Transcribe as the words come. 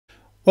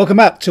Welcome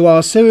back to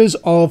our series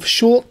of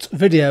short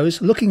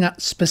videos looking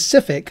at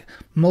specific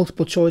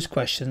multiple choice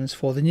questions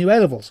for the new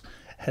A-levels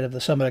ahead of the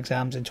summer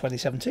exams in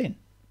 2017.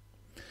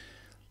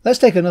 Let's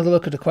take another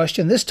look at a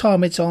question. This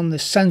time it's on the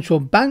central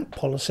bank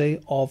policy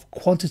of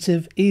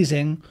quantitative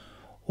easing,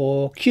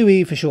 or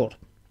QE for short.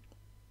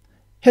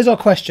 Here's our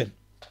question.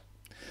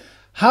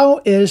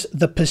 How is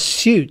the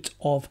pursuit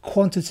of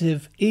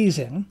quantitative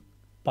easing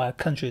by a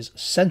country's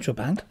central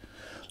bank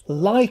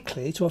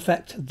likely to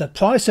affect the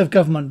price of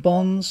government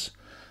bonds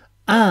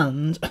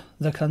and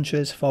the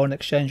country's foreign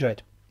exchange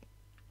rate?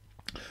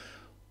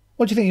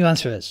 What do you think your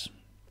answer is?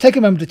 Take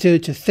a moment or two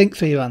to think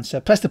through your answer.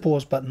 Press the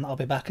pause button. I'll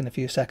be back in a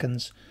few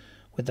seconds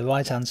with the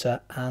right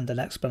answer and an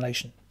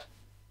explanation.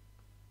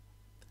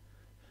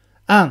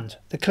 And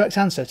the correct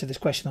answer to this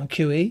question on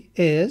QE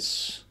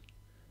is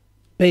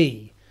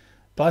B.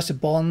 Price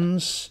of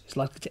bonds is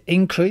likely to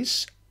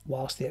increase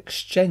whilst the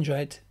exchange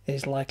rate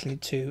is likely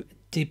to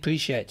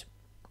depreciate.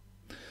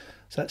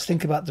 So let's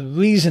think about the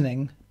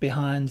reasoning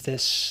behind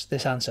this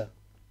answer.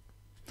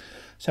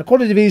 So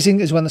quantitative easing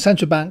is when the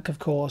central bank, of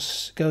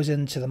course, goes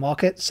into the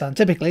markets and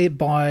typically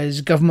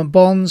buys government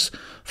bonds,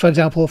 for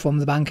example, from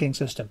the banking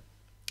system.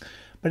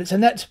 But it's a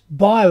net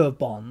buyer of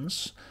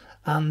bonds,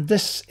 and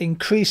this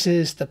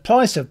increases the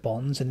price of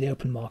bonds in the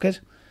open market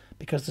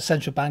because the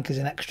central bank is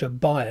an extra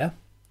buyer.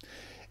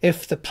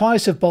 If the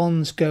price of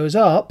bonds goes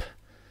up,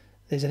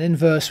 there's an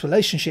inverse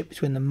relationship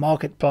between the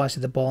market price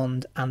of the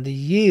bond and the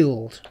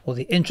yield or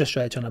the interest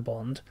rate on a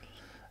bond.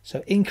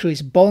 So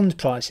increased bond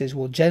prices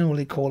will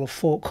generally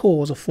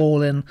cause a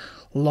fall in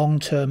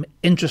long-term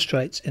interest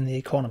rates in the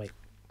economy.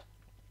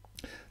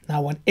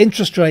 Now, when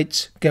interest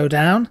rates go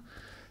down,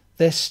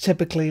 this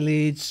typically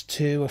leads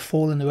to a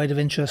fall in the rate of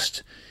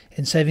interest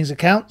in savings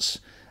accounts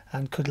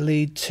and could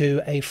lead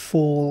to a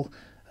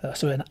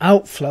an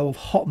outflow of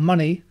hot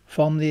money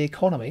from the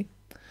economy.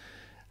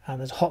 And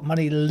as hot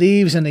money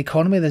leaves an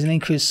economy, there's an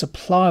increased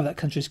supply of that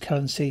country's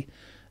currency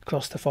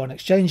across the foreign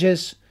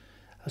exchanges.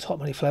 As hot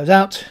money flows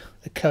out,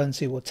 the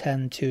currency will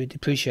tend to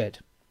depreciate.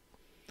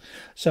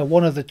 So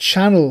one of the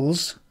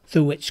channels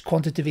through which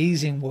quantitative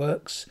easing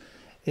works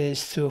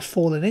is through a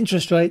fall in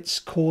interest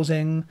rates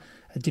causing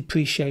a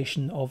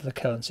depreciation of the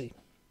currency.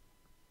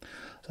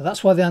 So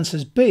that's why the answer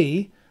is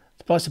B.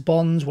 The price of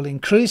bonds will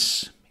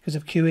increase because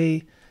of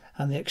QE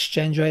and the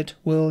exchange rate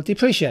will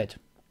depreciate.